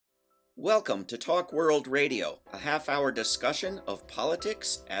Welcome to Talk World Radio, a half-hour discussion of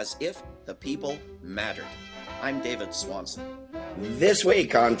politics as if the people mattered. I'm David Swanson. This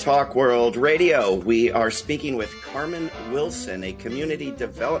week on Talk World Radio, we are speaking with Carmen Wilson, a community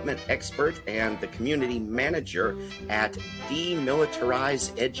development expert and the community manager at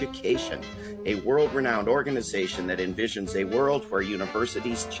Demilitarise Education, a world-renowned organization that envisions a world where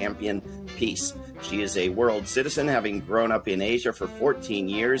universities champion peace. She is a world citizen, having grown up in Asia for 14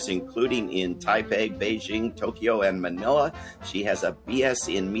 years, including in Taipei, Beijing, Tokyo, and Manila. She has a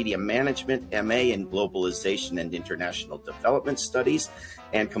BS in Media Management, MA in Globalization and International Development Studies,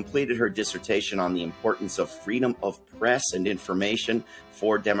 and completed her dissertation on the importance of freedom of press and information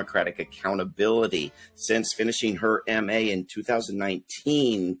for democratic accountability. Since finishing her MA in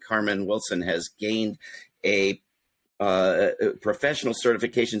 2019, Carmen Wilson has gained a professional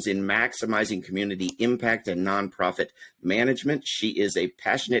certifications in maximizing community impact and nonprofit management. She is a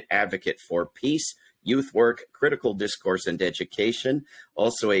passionate advocate for peace, youth work, critical discourse, and education.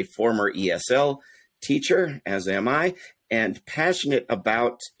 Also a former ESL teacher, as am I, and passionate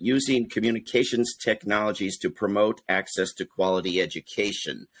about using communications technologies to promote access to quality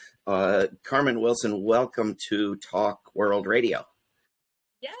education. Carmen Wilson, welcome to Talk World Radio.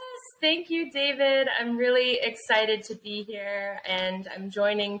 Thank you, David. I'm really excited to be here, and I'm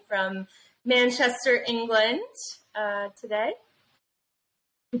joining from Manchester, England today.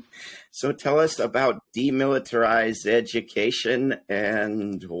 So tell us about Demilitarise Education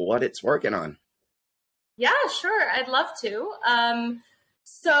and what it's working on. Yeah, sure. I'd love to.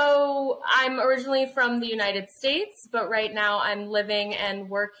 So I'm originally from the United States, but right now I'm living and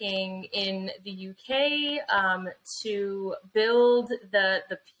working in the UK to build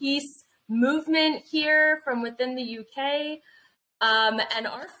the peace movement here from within the UK. And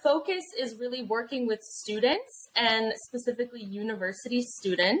our focus is really working with students, and specifically university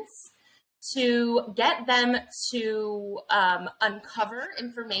students, to get them to uncover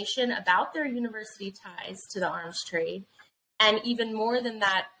information about their university ties to the arms trade. And even more than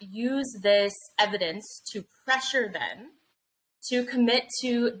that, use this evidence to pressure them to commit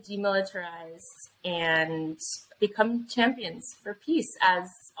to demilitarize and become champions for peace, as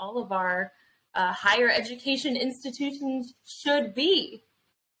all of our higher education institutions should be.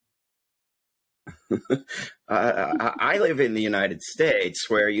 I live in the United States,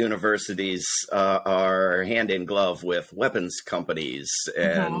 where universities are hand in glove with weapons companies,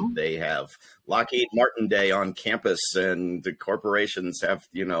 and they have Lockheed Martin Day on campus, and the corporations have,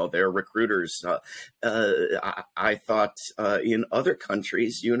 their recruiters. I thought in other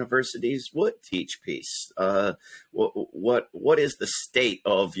countries, universities would teach peace. What is the state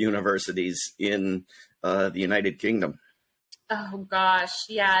of universities in the United Kingdom? Oh gosh,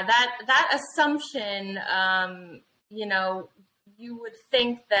 yeah, that assumption, you would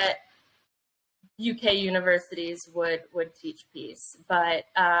think that UK universities would teach peace, but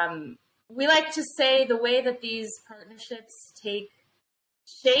we like to say the way that these partnerships take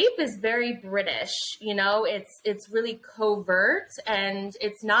shape is very British. It's really covert, and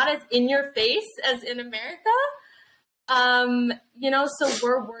it's not as in your face as in America. So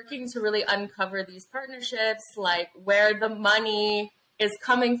we're working to really uncover these partnerships, like where the money is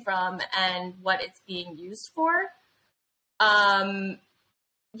coming from and what it's being used for.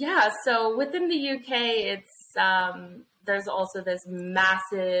 So within the UK, it's there's also this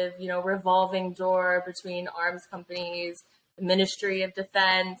massive, revolving door between arms companies, the Ministry of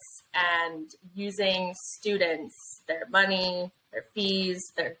Defense, and using students, their money, their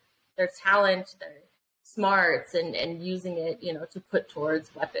fees, their talent, their smarts, and using it, to put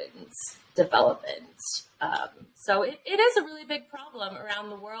towards weapons development. So it is a really big problem around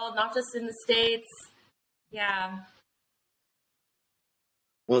the world, not just in the States. Yeah.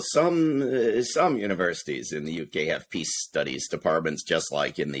 Well, some universities in the UK have peace studies departments, just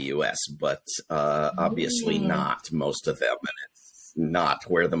like in the US, but obviously not most of them, and it's not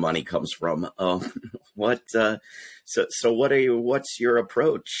where the money comes from. What's your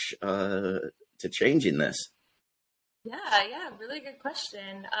approach to changing this? Yeah, really good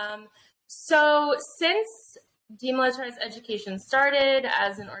question. So since Demilitarise Education started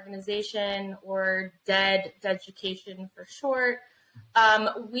as an organization, or DED, Education for short,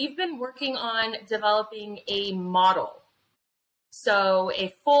 we've been working on developing a model. So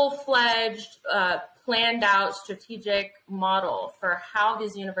a full-fledged, planned out strategic model for how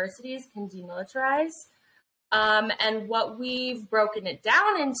these universities can demilitarize. And what we've broken it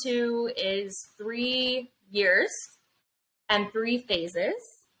down into is 3 years and 3 phases.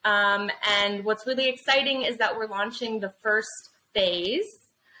 And what's really exciting is that we're launching the first phase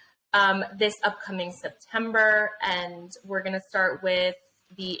this upcoming September, and we're going to start with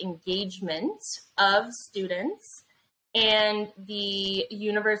the engagement of students and the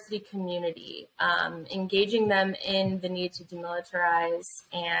university community, engaging them in the need to demilitarize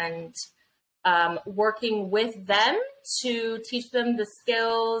and working with them to teach them the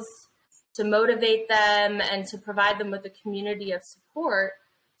skills, to motivate them, and to provide them with a community of support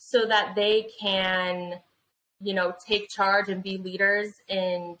so that they can, take charge and be leaders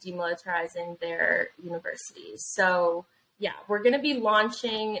in demilitarizing their universities. So yeah, we're going to be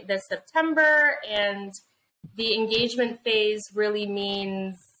launching this September, and the engagement phase really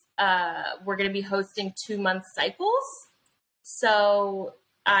means we're going to be hosting 2-month cycles. So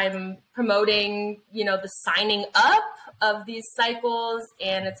I'm promoting, the signing up of these cycles,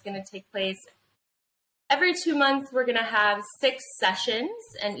 and it's going to take place every 2 months. We're going to have 6 sessions,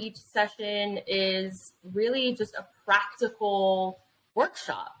 and each session is really just a practical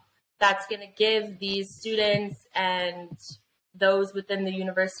workshop that's going to give these students and those within the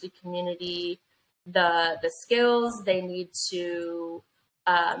university community the skills they need to,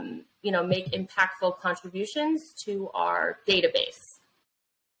 make impactful contributions to our database.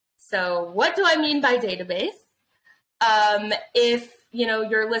 So what do I mean by database? If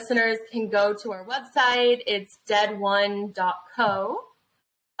your listeners can go to our website, it's dead1.co.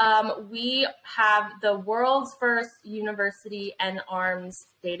 We have the world's first university and arms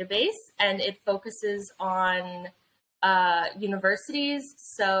database, and it focuses on universities.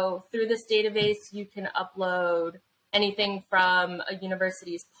 So through this database, you can upload anything from a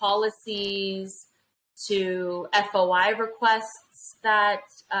university's policies to FOI requests that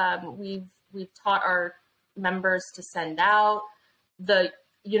we've taught our members to send out, the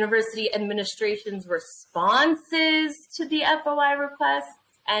university administration's responses to the FOI requests,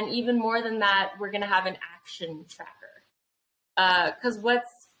 and even more than that, we're going to have an action tracker. Because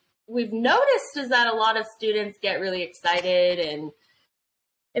what's we've noticed is that a lot of students get really excited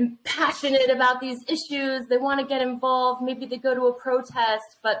and passionate about these issues. They want to get involved. Maybe they go to a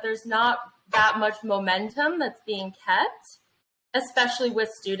protest, but there's not that much momentum that's being kept, especially with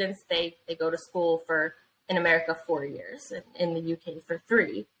students. They go to school for, in America, 4 years, and in the UK for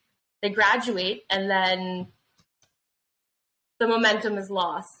 3. They graduate, and then the momentum is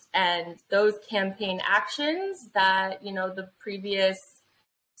lost. And those campaign actions that, the previous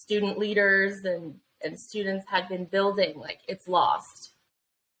student leaders and students had been building, like, it's lost.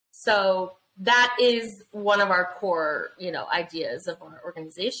 So that is one of our core, ideas of our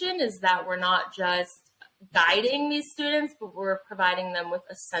organization, is that we're not just guiding these students, but we're providing them with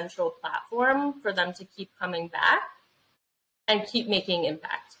a central platform for them to keep coming back and keep making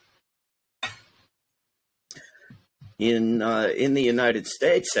impact. In the United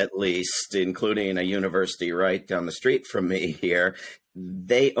States, at least, including a university right down the street from me here,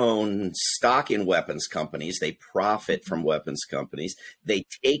 they own stock in weapons companies. They profit from weapons companies. They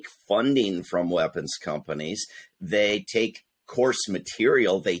take funding from weapons companies. They take course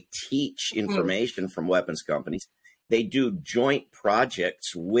material. They teach information from weapons companies. They do joint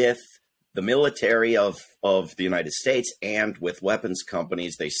projects with the military of the United States and with weapons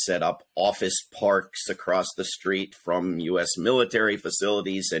companies. They set up office parks across the street from U.S. military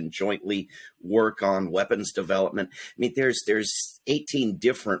facilities and jointly work on weapons development. I mean, there's 18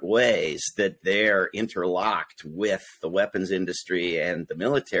 different ways that they're interlocked with the weapons industry and the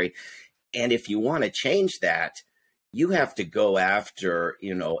military. And if you want to change that, you have to go after,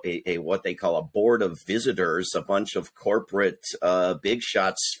 a what they call a board of visitors, a bunch of corporate big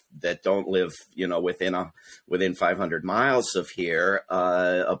shots that don't live, within 500 miles of here,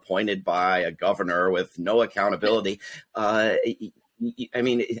 appointed by a governor with no accountability. I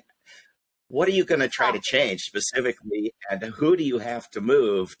mean, what are you going to try to change specifically, and who do you have to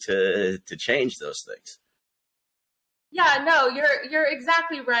move to change those things? Yeah, no, you're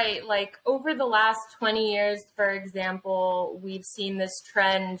exactly right. Like, over the last 20 years, for example, we've seen this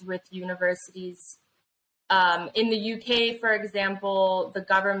trend with universities. In the UK, for example, the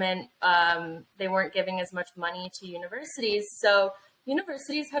government, they weren't giving as much money to universities. So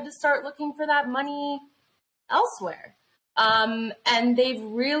universities had to start looking for that money elsewhere. And they've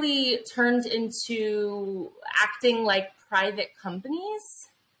really turned into acting like private companies.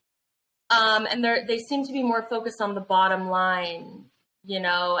 And they seem to be more focused on the bottom line,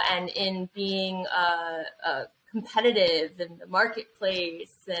 and in being competitive in the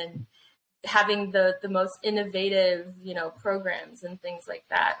marketplace and having the most innovative, programs and things like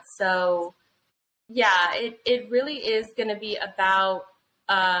that. So, yeah, it really is going to be about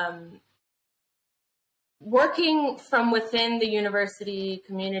working from within the university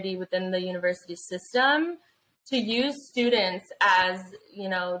community, within the university system, to use students as,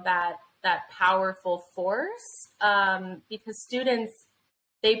 that powerful force, because students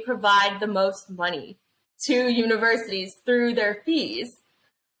they provide the most money to universities through their fees.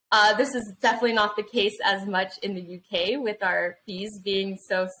 This is definitely not the case as much in the UK, with our fees being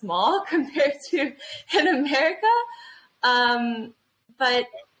so small compared to in America. But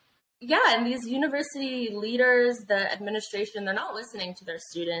yeah, and these university leaders, the administration, they're not listening to their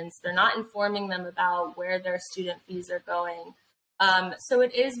students. They're not informing them about where their student fees are going. So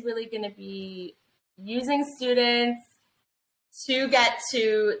it is really going to be using students to get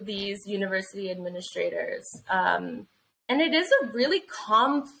to these university administrators. And it is a really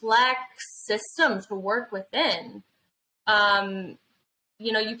complex system to work within.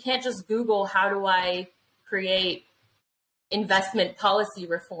 You know, you can't just Google, how do I create investment policy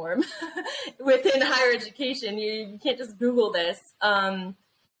reform within higher education? You can't just Google this.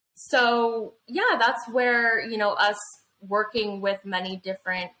 So yeah, that's where, you know, us working with many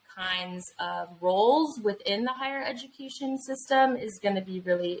different kinds of roles within the higher education system is going to be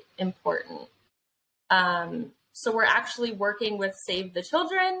really important. So we're actually working with Save the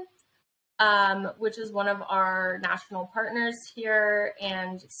Children, which is one of our national partners here.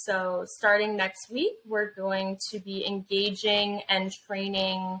 And so starting next week, we're going to be engaging and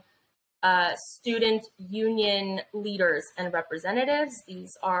training student union leaders and representatives.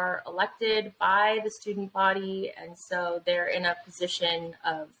 These are elected by the student body, and so they're in a position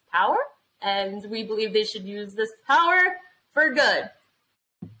of power, and we believe they should use this power for good.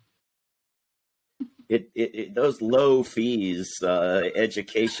 Those low fees,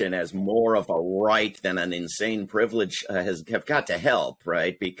 education as more of a right than an insane privilege have got to help,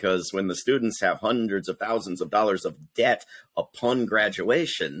 right? Because when the students have hundreds of thousands of dollars of debt upon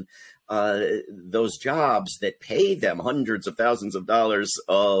graduation, those jobs that pay them hundreds of thousands of dollars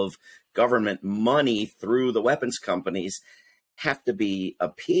of government money through the weapons companies have to be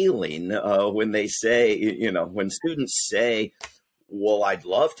appealing. When they say, you know, when students say, well, I'd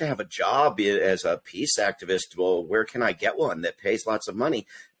love to have a job as a peace activist. Well, where can I get one that pays lots of money?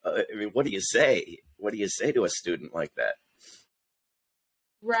 I mean, what do you say? What do you say to a student like that?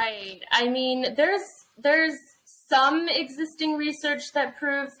 Right. I mean, there's some existing research that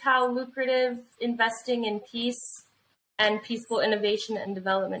proves how lucrative investing in peace and peaceful innovation and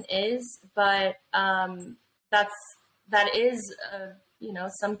development is, but that is you know,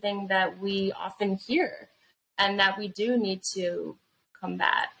 something that we often hear and that we do need to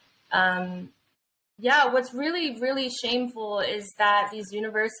combat. Yeah, what's really, really shameful is that these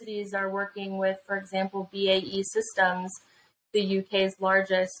universities are working with, for example, BAE Systems, the UK's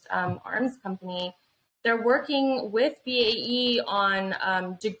largest arms company. They're working with BAE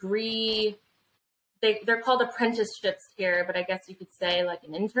on degree, they're called apprenticeships here, but I guess you could say like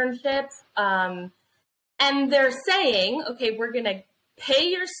an internship. And they're saying, okay, we're going to pay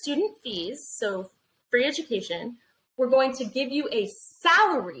your student fees, so free education. We're going to give you a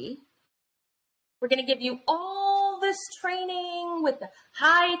salary. We're going to give you all this training with the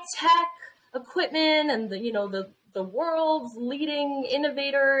high-tech equipment and the world's leading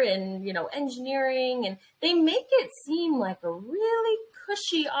innovator in, you know, engineering. And they make it seem like a really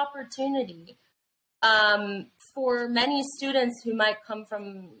cushy opportunity for many students who might come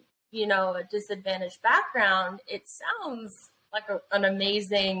from, you know, a disadvantaged background. It sounds like an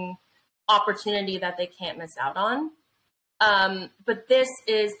amazing opportunity that they can't miss out on. But this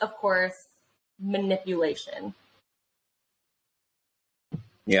is, of course, manipulation.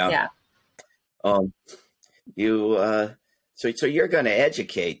 Yeah. So you're going to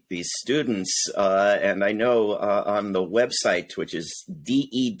educate these students, and I know on the website, which is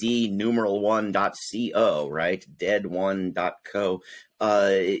ded1.co, right? dead1.co,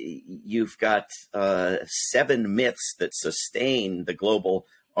 you've got 7 myths that sustain the global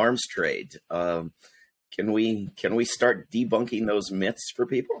arms trade. Can we start debunking those myths for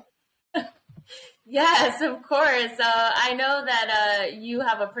people? Yes, of course. I know that you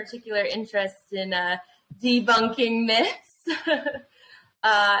have a particular interest in debunking myths,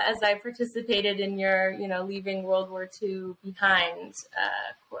 as I participated in your, you know, Leaving World War II Behind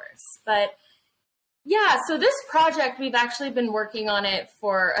course. But yeah, so this project, we've actually been working on it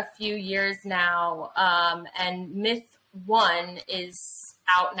for a few years now, and Myth 1 is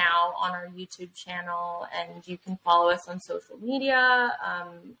out now on our YouTube channel, and you can follow us on social media.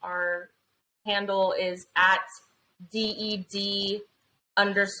 Our handle is at DED_UCATION,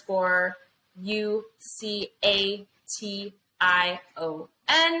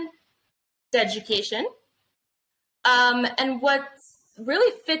 Education. And what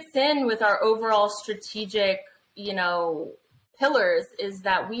really fits in with our overall strategic, you know, pillars is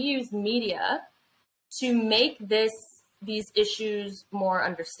that we use media to make these issues more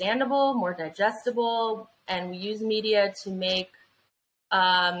understandable, more digestible, and we use media to make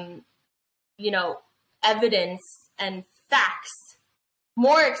you know, evidence and facts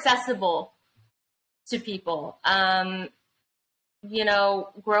more accessible to people. You know,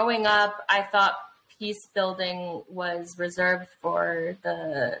 growing up, I thought peace building was reserved for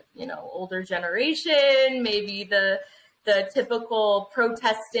the, you know, older generation, maybe the typical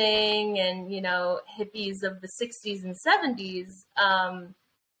protesting and, you know, hippies of the 60s and 70s.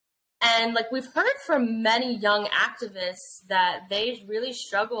 And like we've heard from many young activists that they really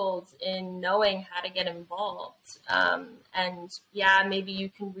struggled in knowing how to get involved. And yeah, maybe you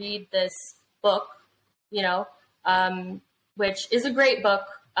can read this book, you know, which is a great book.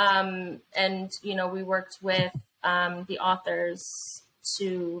 And, you know, we worked with the authors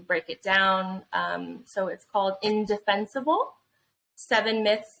to break it down. So it's called Indefensible: 7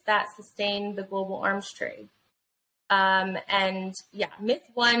 Myths That Sustain the Global Arms Trade. And yeah, myth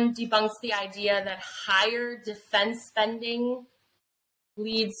 1 debunks the idea that higher defense spending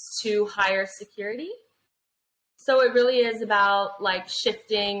leads to higher security. So it really is about like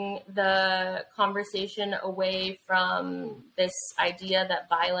shifting the conversation away from this idea that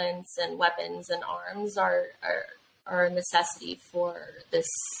violence and weapons and arms are a necessity for this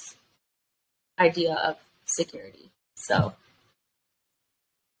idea of security. So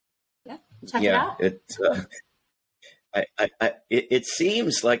yeah, check it out. It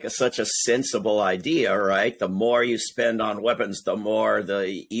seems like such a sensible idea, right? The more you spend on weapons, the more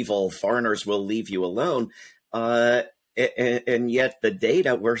the evil foreigners will leave you alone. And yet the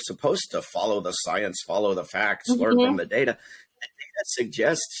data, we're supposed to follow the science, follow the facts, learn from the data. The data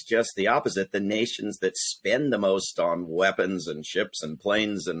suggests just the opposite. The nations that spend the most on weapons and ships and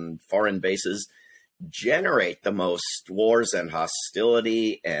planes and foreign bases generate the most wars and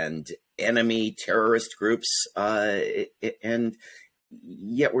hostility and enemy terrorist groups, and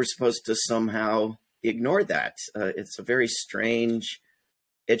yet we're supposed to somehow ignore that. It's a very strange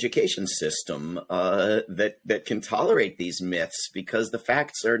education system that can tolerate these myths because the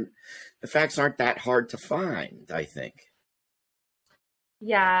facts aren't that hard to find, I think.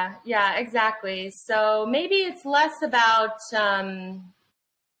 Yeah, exactly. So maybe it's less about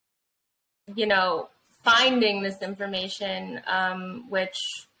you know, finding this information, which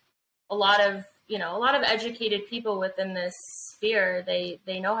a lot of educated people within this sphere,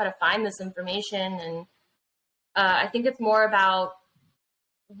 they know how to find this information. And I think it's more about,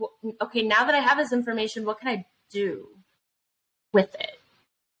 okay, now that I have this information, what can I do with it?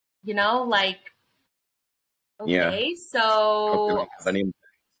 You know, like, okay, so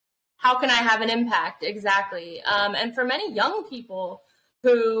how can I have an impact? Exactly. And for many young people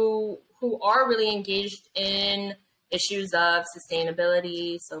who are really engaged in issues of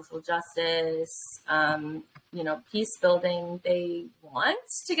sustainability, social justice, you know, peace building, they want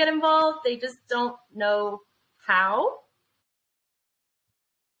to get involved. They just don't know how.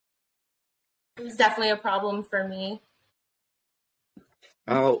 It was definitely a problem for me.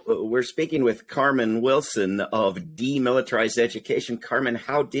 Oh, we're speaking with Carmen Wilson of Demilitarise Education. Carmen,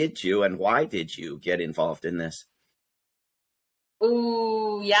 how did you and why did you get involved in this?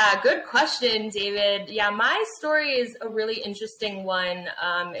 Ooh, yeah, good question, David. Yeah, my story is a really interesting one.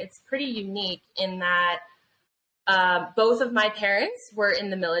 It's pretty unique in that both of my parents were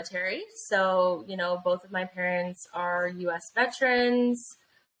in the military. So, you know, both of my parents are U.S. veterans.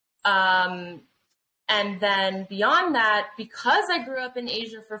 And then beyond that, because I grew up in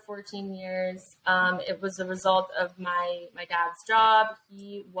Asia for 14 years, it was a result of my dad's job.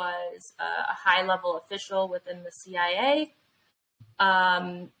 He was a high-level official within the CIA.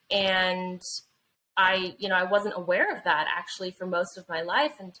 And I wasn't aware of that actually for most of my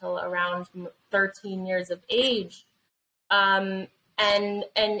life until around 13 years of age. And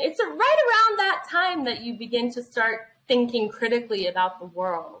it's right around that time that you begin to start thinking critically about the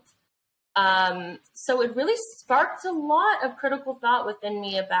world. So it really sparked a lot of critical thought within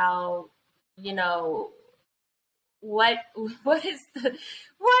me about, you know, what is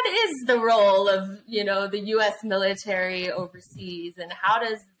the role of, you know, the U.S. military overseas, and how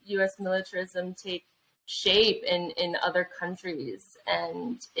does U.S. militarism take shape in other countries?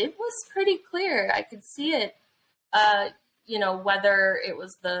 And it was pretty clear. I could see it, you know, whether it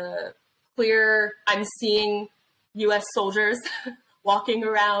was the clear, I'm seeing U.S. soldiers walking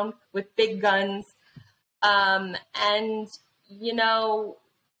around with big guns, and, you know,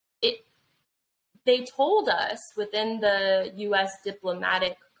 they told us within the U.S.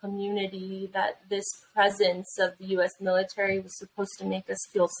 diplomatic community that this presence of the U.S. military was supposed to make us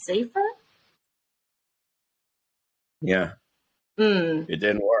feel safer. Yeah. It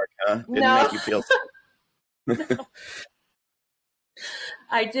didn't work, huh? Didn't make you feel safe. No.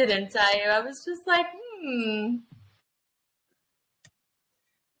 I didn't. I was just like,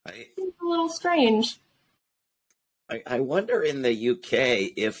 I, Seems a little strange. I wonder in the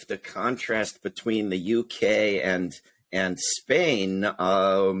UK if the contrast between the UK and Spain,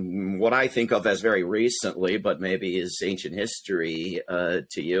 what I think of as very recently, but maybe is ancient history to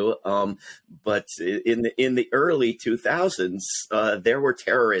you. But in the early 2000s, there were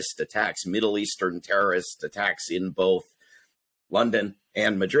terrorist attacks, Middle Eastern terrorist attacks in both London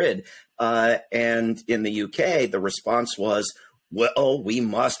and Madrid. And in the UK, the response was, well, we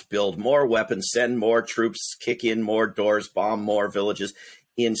must build more weapons, send more troops, kick in more doors, bomb more villages.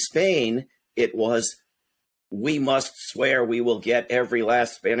 In Spain, it was, we must swear we will get every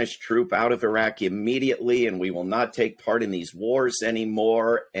last Spanish troop out of Iraq immediately, and we will not take part in these wars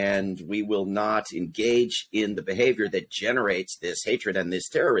anymore, and we will not engage in the behavior that generates this hatred and this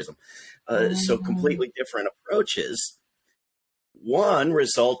terrorism. So completely different approaches. One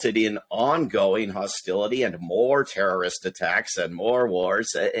resulted in ongoing hostility and more terrorist attacks and more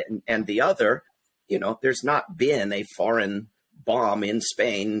wars. And the other, you know, there's not been a foreign bomb in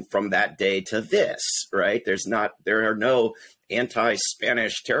Spain from that day to this, right? There are no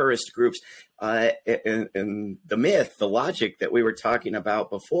anti-Spanish terrorist groups. And the myth, the logic that we were talking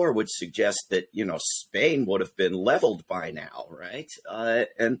about before would suggest that, you know, Spain would have been leveled by now, right?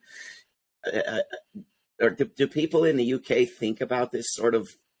 Or do people in the UK think about this sort of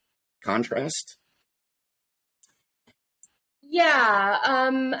contrast? Yeah, I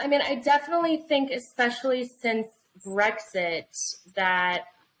mean, I definitely think, especially since Brexit, that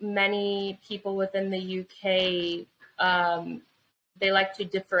many people within the UK, they like to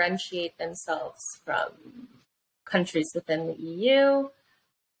differentiate themselves from countries within the EU.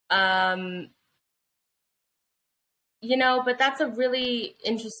 You know, but that's a really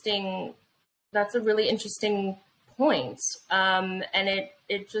interesting point. And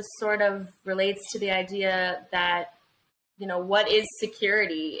it just sort of relates to the idea that, you know, what is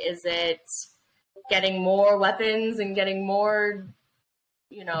security? Is it getting more weapons and getting more,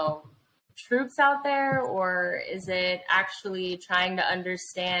 you know, troops out there? Or is it actually trying to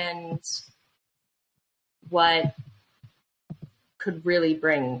understand what could really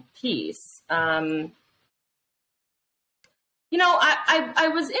bring peace? You know, I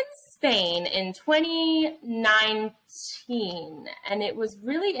was in Spain in 2019, and it was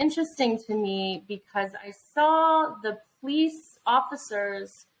really interesting to me because I saw the police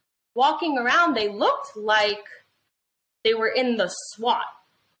officers walking around. They looked like they were in the SWAT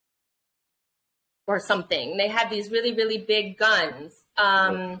or something. They had these really, really big guns.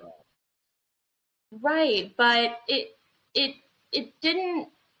 Right, but it didn't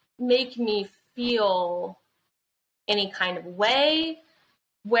make me feel any kind of way.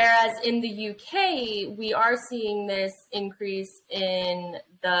 Whereas in the UK, we are seeing this increase in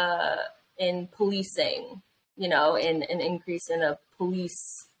policing, you know, in an increase in a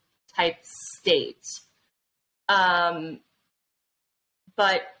police type state. But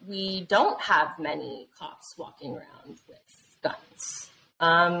we don't have many cops walking around with guns.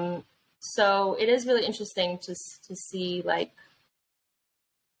 So it is really interesting to see, like,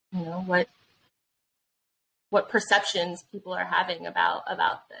 you know, what perceptions people are having about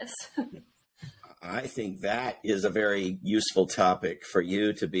this. I think that is a very useful topic for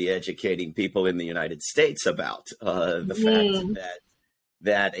you to be educating people in the United States about, the fact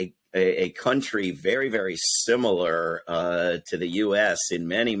that a country very, very similar to the U.S. in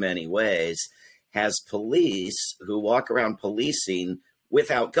many, many ways has police who walk around policing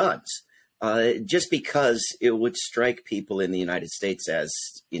without guns. Just because it would strike people in the United States as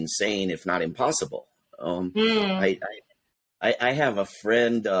insane, if not impossible. I have a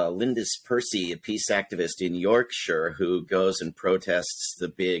friend, Lindis Percy, a peace activist in Yorkshire, who goes and protests the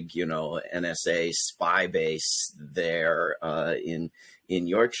big, you know, NSA spy base there in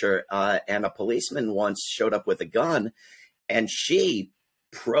Yorkshire. And a policeman once showed up with a gun, and she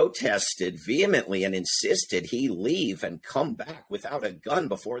protested vehemently and insisted he leave and come back without a gun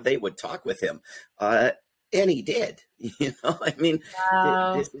before they would talk with him. And he did. You know, I mean,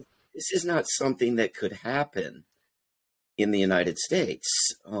 Wow. this is not something that could happen in the United States.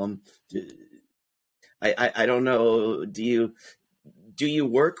 I don't know. Do you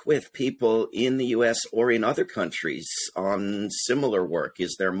work with people in the U.S. or in other countries on similar work?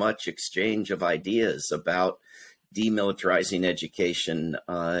 Is there much exchange of ideas about demilitarizing education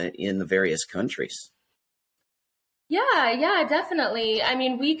in the various countries? Yeah, definitely. I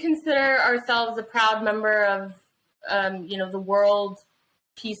mean, we consider ourselves a proud member of, you know, the World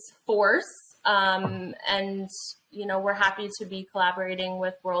Peace Force. And, you know, we're happy to be collaborating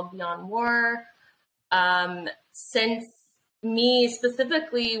with World Beyond War. Since me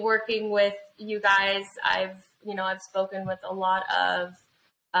specifically working with you guys, I've spoken with a lot of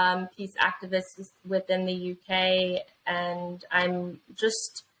peace activists within the UK, and I'm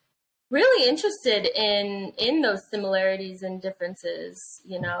just really interested in those similarities and differences.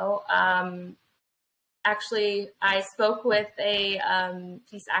 Actually, I spoke with a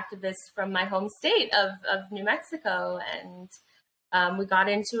peace activist from my home state of New Mexico, and we got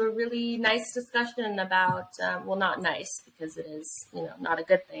into a really nice discussion about, well, not nice because it is, not a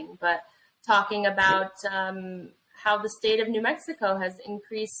good thing, but talking about how the state of New Mexico has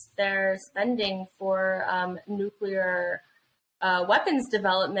increased their spending for nuclear weapons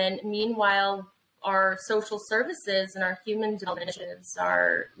development. Meanwhile, our social services and our human development initiatives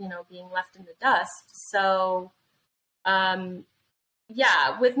are, being left in the dust. So,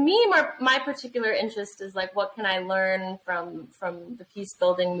 with me, my particular interest is like, what can I learn from the peace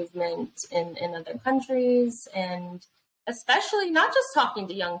building movement in other countries, and especially not just talking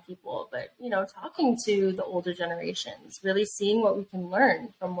to young people, but talking to the older generations, really seeing what we can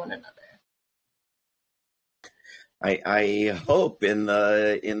learn from one another. I hope in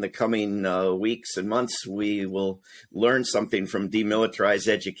the coming weeks and months we will learn something from Demilitarise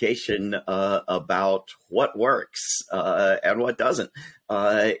Education about what works and what doesn't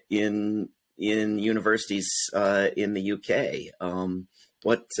in universities in the UK.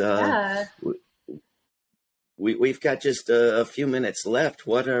 We've got just a few minutes left.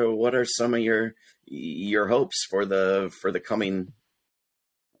 What are some of your hopes for the coming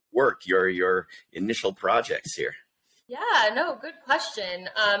work, your initial projects here? Yeah, no, good question.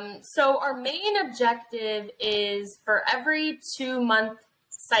 So our main objective is for every 2-month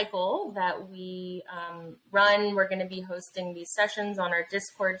cycle that we run, we're going to be hosting these sessions on our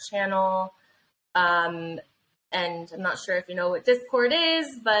Discord channel. And I'm not sure if you know what Discord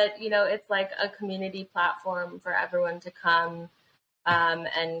is, but, it's like a community platform for everyone to come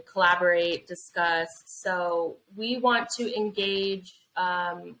and collaborate, discuss. So we want to engage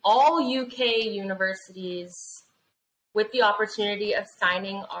all UK universities with the opportunity of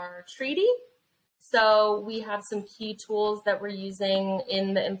signing our treaty. So we have some key tools that we're using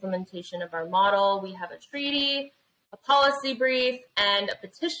in the implementation of our model. We have a treaty, a policy brief, and a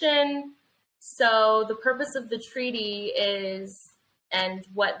petition. So the purpose of the treaty is, and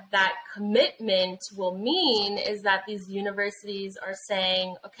what that commitment will mean, is that these universities are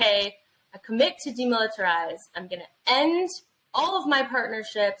saying, okay, I commit to demilitarize. I'm going to end all of my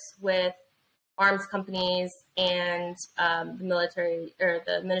partnerships with arms companies and the military or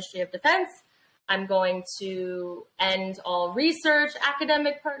the Ministry of Defense. I'm going to end all research,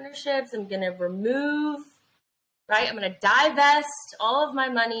 academic partnerships. I'm going to remove, I'm going to divest all of my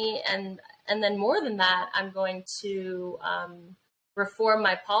money. And then more than that, I'm going to reform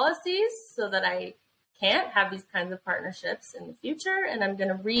my policies so that I can't have these kinds of partnerships in the future. And I'm going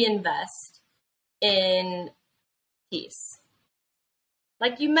to reinvest in peace.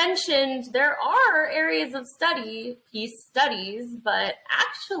 Like you mentioned, there are areas of study, peace studies, but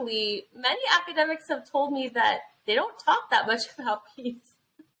actually many academics have told me that they don't talk that much about peace.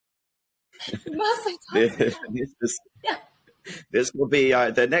 Mostly talk about This will be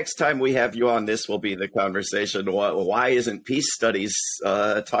the next time we have you on. This will be the conversation. Why isn't peace studies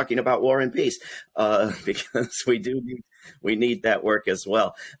talking about war and peace? Because we need that work as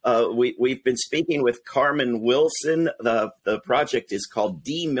well. We've been speaking with Carmen Wilson. The project is called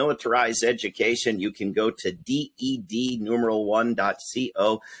Demilitarise Education. You can go to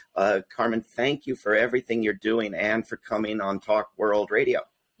DED1.co. Carmen, thank you for everything you're doing and for coming on Talk World Radio.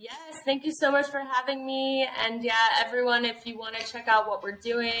 Yes, thank you so much for having me. And yeah, everyone, if you want to check out what we're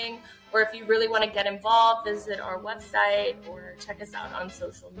doing, or if you really want to get involved, visit our website or check us out on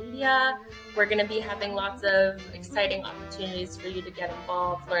social media. We're going to be having lots of exciting opportunities for you to get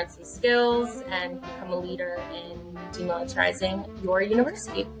involved, learn some skills, and become a leader in demilitarizing your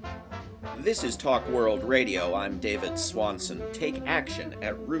university. This is Talk World Radio. I'm David Swanson. Take action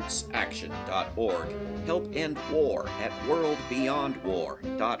at rootsaction.org. Help end war at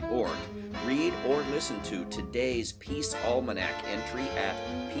worldbeyondwar.org. Read or listen to today's Peace Almanac entry at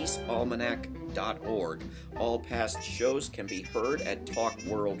peacealmanac.org. All past shows can be heard at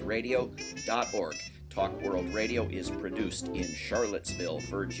talkworldradio.org. Talk World Radio is produced in Charlottesville,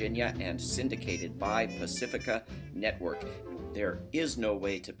 Virginia, and syndicated by Pacifica Network. There is no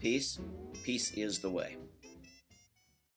way to peace. Peace is the way.